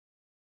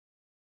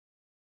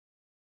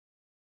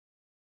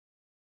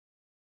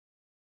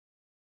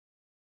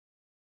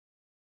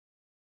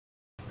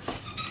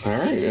All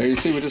right, you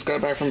see, we just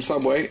got back from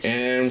Subway,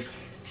 and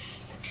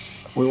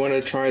we want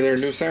to try their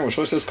new sandwich.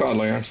 What's this called,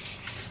 Leeann?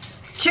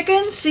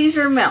 Chicken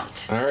Caesar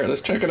melt. All right,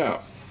 let's check it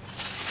out.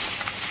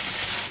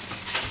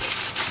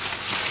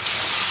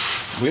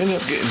 We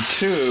ended up getting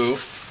two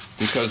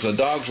because the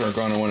dogs are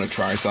going to want to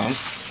try some.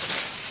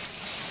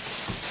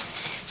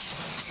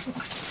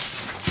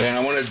 And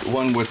I wanted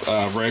one with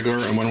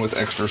regular and one with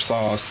extra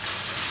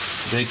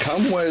sauce. They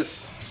come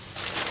with,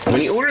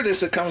 when you order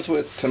this, it comes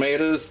with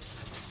tomatoes,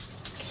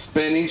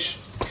 spinach,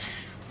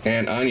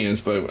 and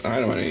onions, but I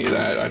don't want any of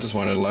that. I just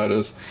wanted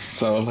lettuce.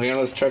 So Leeann,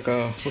 let's check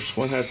which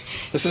one has,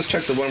 let's just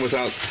check the one with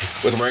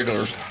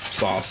regular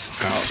sauce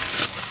out.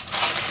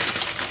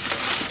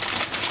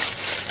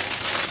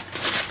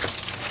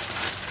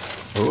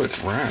 Oh,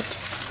 it's wrapped.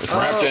 It's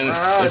wrapped in,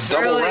 it's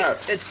double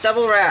wrapped. It's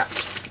double wrapped.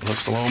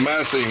 Looks a little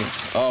messy.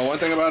 Oh, one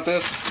thing about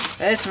this?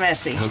 It's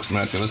messy. It looks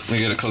messy. Let me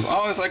get it close.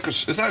 Oh, it's like,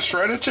 is that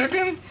shredded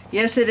chicken?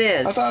 Yes, it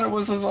is. I thought it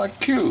was like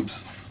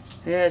cubes.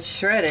 Yeah, it's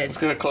shredded. Let's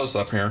get a close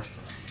up here.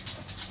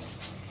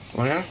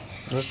 Oh yeah?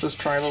 Let's just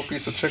try a little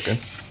piece of chicken.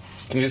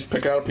 Can you just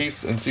pick out a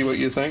piece and see what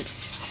you think?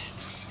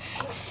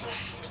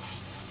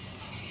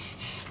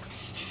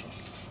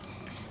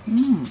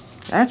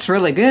 That's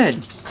really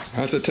good.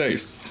 How's it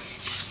taste?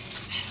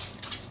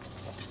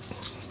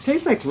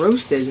 Tastes like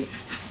roasted.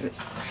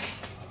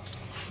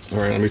 All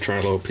right, let me try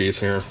a little piece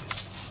here.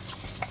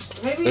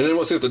 Maybe. And then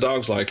we'll see if the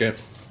dogs like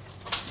it.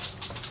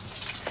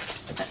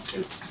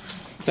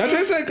 That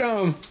tastes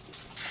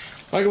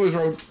like it was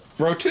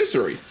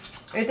rotisserie.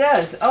 It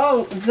does.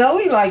 Oh,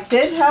 Zoe liked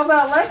it. How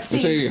about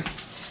Lexi?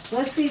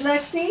 Let's see.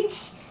 Lexi.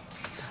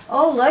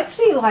 Oh,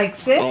 Lexi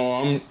likes it.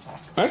 Oh,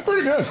 that's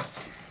pretty good.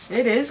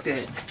 It is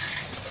good.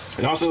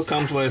 It also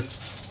comes with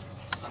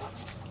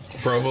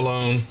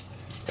provolone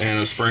and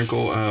a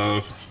sprinkle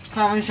of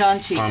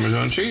Parmesan cheese.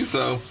 Parmesan cheese.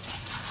 So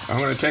I'm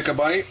going to take a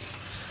bite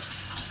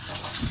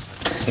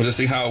and just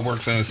see how it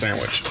works in a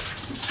sandwich.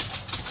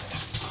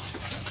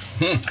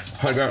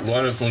 I got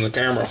lettuce from the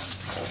camera.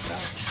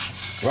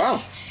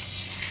 Wow,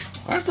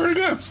 that's pretty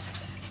good.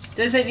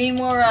 Does it need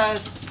more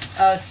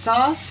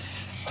sauce?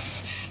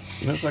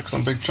 There's like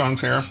some big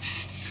chunks here.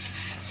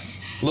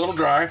 A little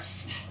dry.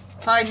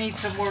 Probably need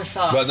some more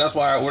sauce. But that's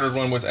why I ordered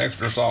one with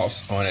extra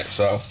sauce on it.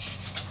 So,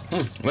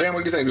 Leeann,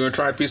 what do you think? Do you want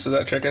to try a piece of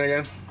that chicken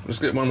again? Let's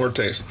get one more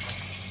taste.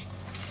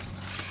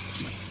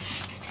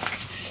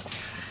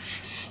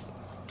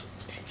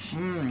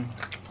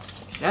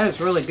 That is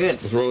really good.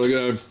 It's really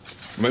good.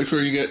 Make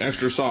sure you get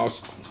extra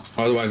sauce.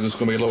 Otherwise, it's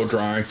going to be a little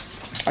dry.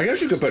 I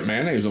guess you could put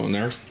mayonnaise on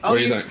there. Oh, what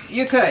do you think?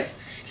 You could.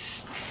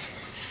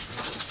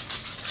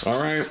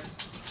 All right.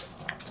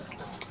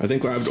 I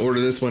think I have to order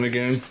this one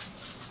again.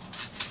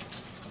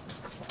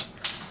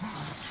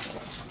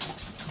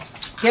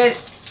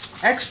 Get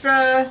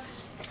extra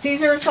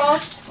Caesar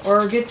sauce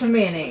or get some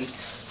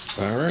mayonnaise.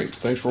 All right.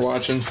 Thanks for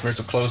watching. Here's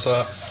a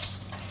close-up.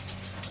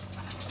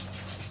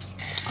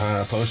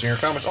 Post in your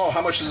comments. Oh,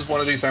 how much does one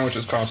of these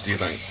sandwiches cost, do you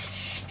think?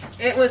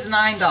 It was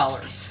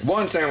 $9.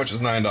 One sandwich is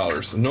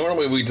 $9.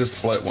 Normally we just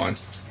split one,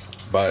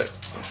 but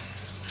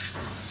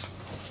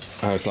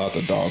I thought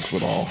the dogs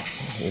would all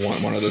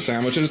want one of the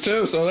sandwiches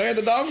too, so hey,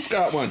 the dogs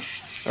got one.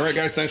 All right,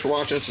 guys, thanks for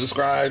watching.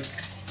 Subscribe.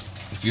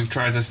 If you've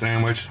tried this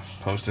sandwich,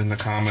 post it in the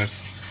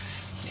comments.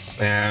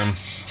 And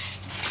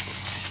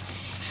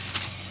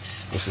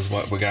this is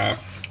what we got.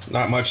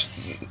 Not much,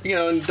 you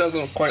know, it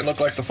doesn't quite look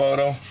like the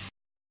photo,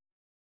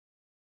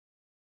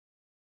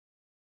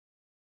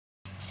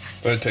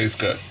 but it tastes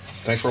good.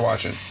 Thanks for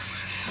watching.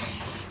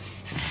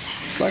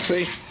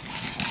 Lexi.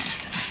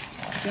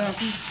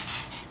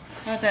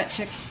 How's that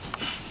chicken?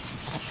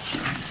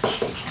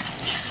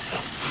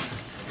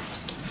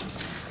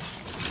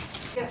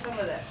 Get some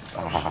of that.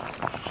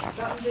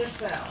 Something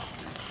just out.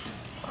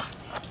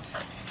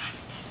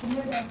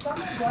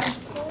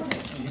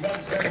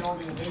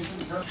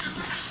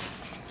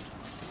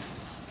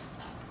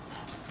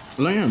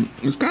 Lamb.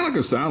 It's kind of like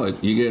a salad.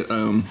 You get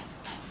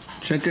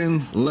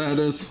chicken,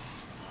 lettuce,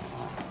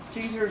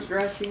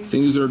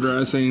 Caesar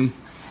dressing.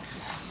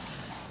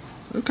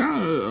 It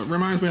kind of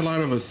reminds me a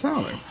lot of a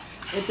salad.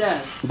 It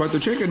does. But the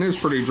chicken is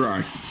pretty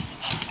dry.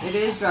 It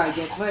is dry.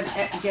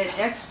 Get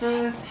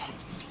extra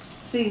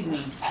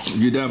seasoning.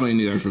 You definitely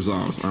need extra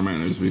sauce or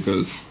mayonnaise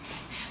because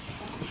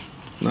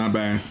not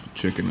bad.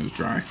 Chicken is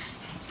dry.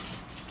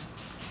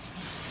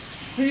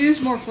 We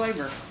use more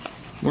flavor.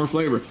 More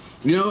flavor.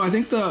 You know, I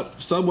think the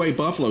Subway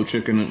buffalo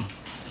chicken,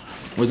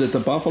 was it the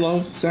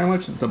buffalo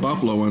sandwich? The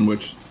buffalo one,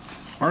 which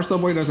our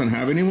Subway doesn't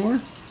have anymore.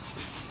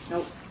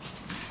 Nope.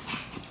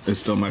 It's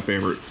still my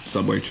favorite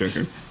Subway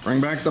chicken. Bring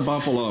back the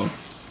buffalo.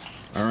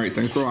 All right,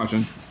 thanks for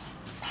watching.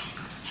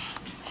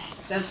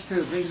 That's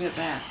true. Bring it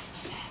back.